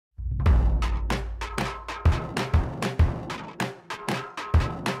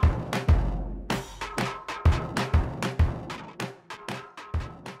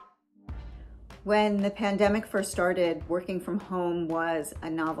When the pandemic first started, working from home was a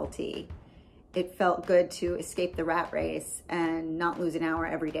novelty. It felt good to escape the rat race and not lose an hour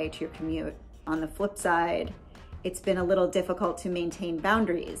every day to your commute. On the flip side, it's been a little difficult to maintain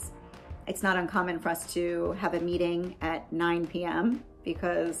boundaries. It's not uncommon for us to have a meeting at 9 p.m.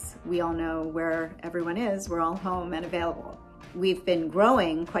 because we all know where everyone is. We're all home and available. We've been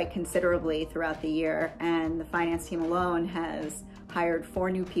growing quite considerably throughout the year, and the finance team alone has hired 4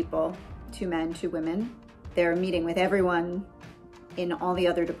 new people, 2 men, 2 women. They're meeting with everyone in all the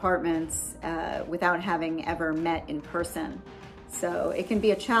other departments without having ever met in person. So it can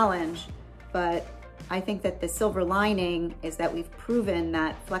be a challenge, but I think that the silver lining is that we've proven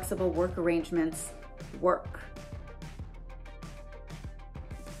that flexible work arrangements work.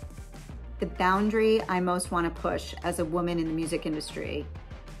 The boundary I most want to push as a woman in the music industry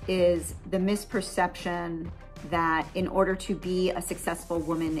is the misperception that in order to be a successful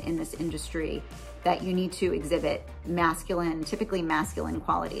woman in this industry, that you need to exhibit masculine, typically masculine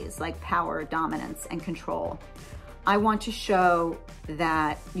qualities like power, dominance, and control. I want to show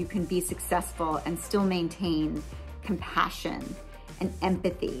that you can be successful and still maintain compassion and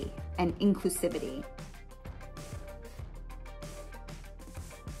empathy and inclusivity.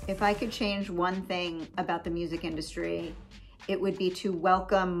 If I could change one thing about the music industry, it would be to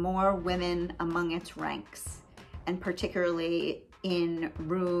welcome more women among its ranks, and particularly in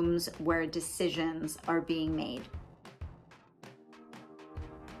rooms where decisions are being made.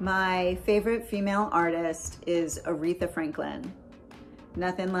 My favorite female artist is Aretha Franklin.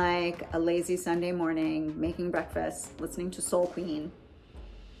 Nothing like a lazy Sunday morning, making breakfast, listening to Soul Queen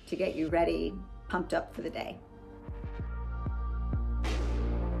to get you ready, pumped up for the day.